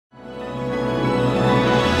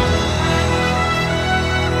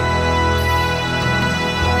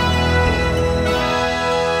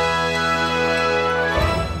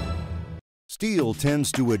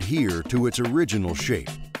tends to adhere to its original shape.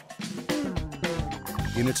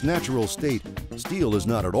 In its natural state, steel is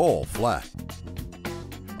not at all flat.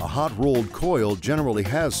 A hot-rolled coil generally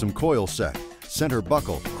has some coil set, center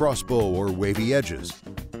buckle, crossbow, or wavy edges.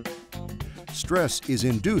 Stress is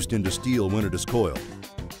induced into steel when it is coiled.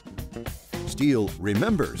 Steel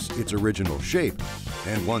remembers its original shape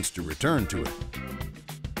and wants to return to it.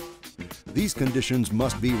 These conditions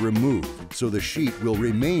must be removed so the sheet will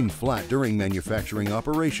remain flat during manufacturing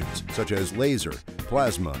operations such as laser,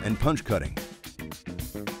 plasma, and punch cutting.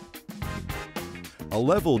 A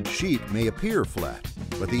leveled sheet may appear flat,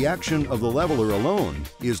 but the action of the leveler alone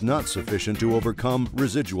is not sufficient to overcome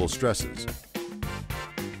residual stresses.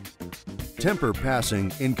 Temper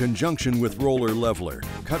passing in conjunction with roller leveler,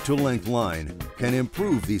 cut-to-length line, can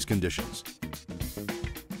improve these conditions.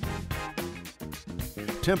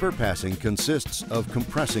 Temper passing consists of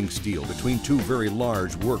compressing steel between two very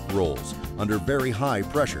large work rolls under very high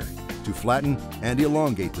pressure to flatten and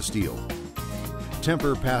elongate the steel.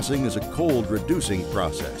 Temper passing is a cold reducing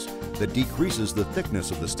process that decreases the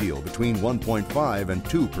thickness of the steel between 1.5 and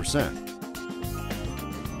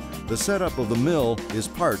 2%. The setup of the mill is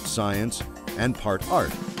part science and part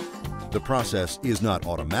art. The process is not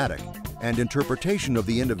automatic, and interpretation of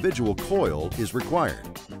the individual coil is required.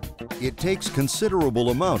 It takes considerable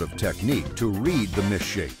amount of technique to read the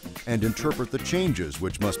misshape and interpret the changes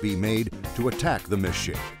which must be made to attack the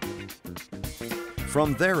misshape.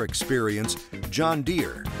 From their experience, John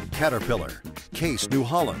Deere, Caterpillar, Case New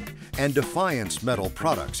Holland, and Defiance Metal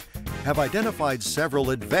Products have identified several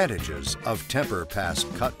advantages of temper pass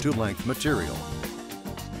cut-to-length material.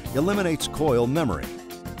 Eliminates coil memory,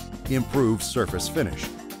 improves surface finish,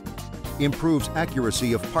 improves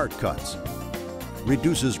accuracy of part cuts,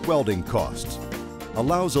 reduces welding costs,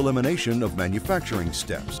 allows elimination of manufacturing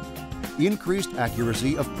steps, increased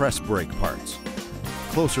accuracy of press brake parts,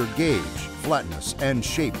 closer gauge, flatness, and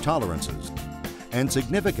shape tolerances, and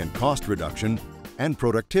significant cost reduction and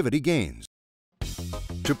productivity gains.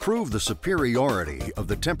 To prove the superiority of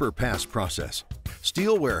the temper pass process,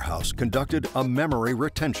 Steel Warehouse conducted a memory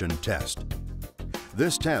retention test.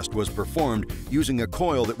 This test was performed using a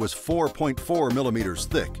coil that was 4.4 millimeters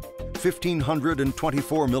thick,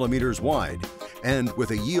 1,524 millimeters wide, and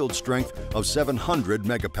with a yield strength of 700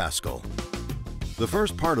 megapascal. The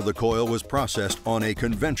first part of the coil was processed on a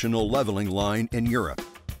conventional leveling line in Europe.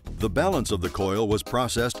 The balance of the coil was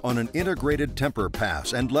processed on an integrated temper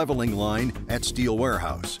pass and leveling line at Steel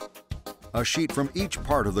Warehouse. A sheet from each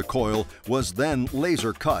part of the coil was then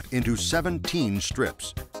laser cut into 17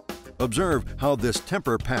 strips. Observe how this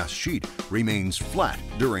temper pass sheet remains flat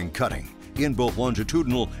during cutting in both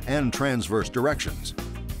longitudinal and transverse directions.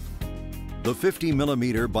 The 50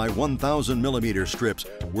 millimeter by 1,000 millimeter strips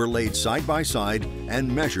were laid side by side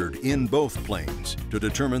and measured in both planes to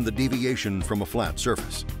determine the deviation from a flat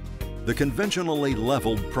surface. The conventionally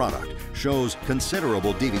leveled product shows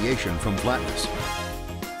considerable deviation from flatness.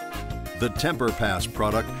 The temper pass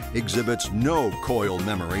product exhibits no coil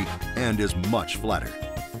memory and is much flatter.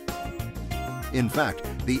 In fact,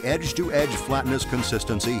 the edge-to-edge flatness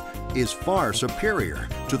consistency is far superior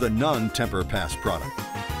to the non-temper pass product.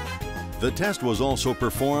 The test was also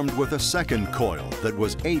performed with a second coil that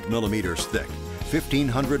was 8 millimeters thick,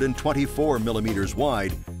 1,524 millimeters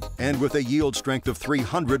wide, and with a yield strength of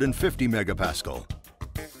 350 megapascal.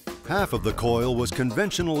 Half of the coil was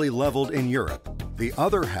conventionally leveled in Europe. The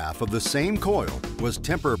other half of the same coil was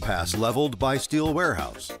temper pass leveled by Steel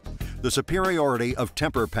Warehouse. The superiority of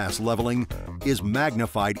temper pass leveling is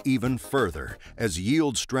magnified even further as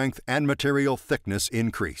yield strength and material thickness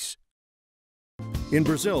increase. In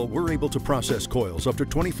Brazil, we're able to process coils up to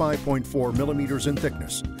 25.4 millimeters in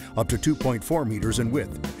thickness, up to 2.4 meters in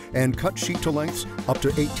width, and cut sheet to lengths up to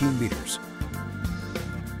 18 meters.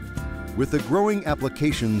 With the growing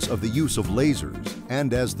applications of the use of lasers,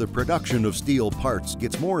 and as the production of steel parts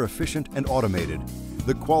gets more efficient and automated,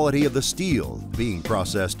 the quality of the steel being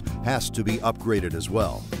processed has to be upgraded as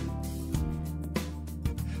well.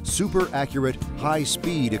 Super accurate,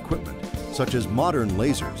 high-speed equipment, such as modern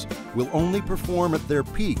lasers, will only perform at their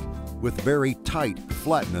peak with very tight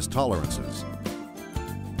flatness tolerances.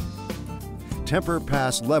 Temper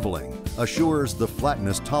pass leveling assures the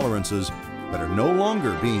flatness tolerances that are no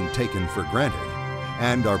longer being taken for granted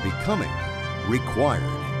and are becoming required.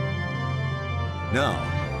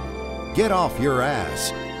 Now, get off your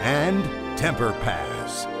ass and temper pass.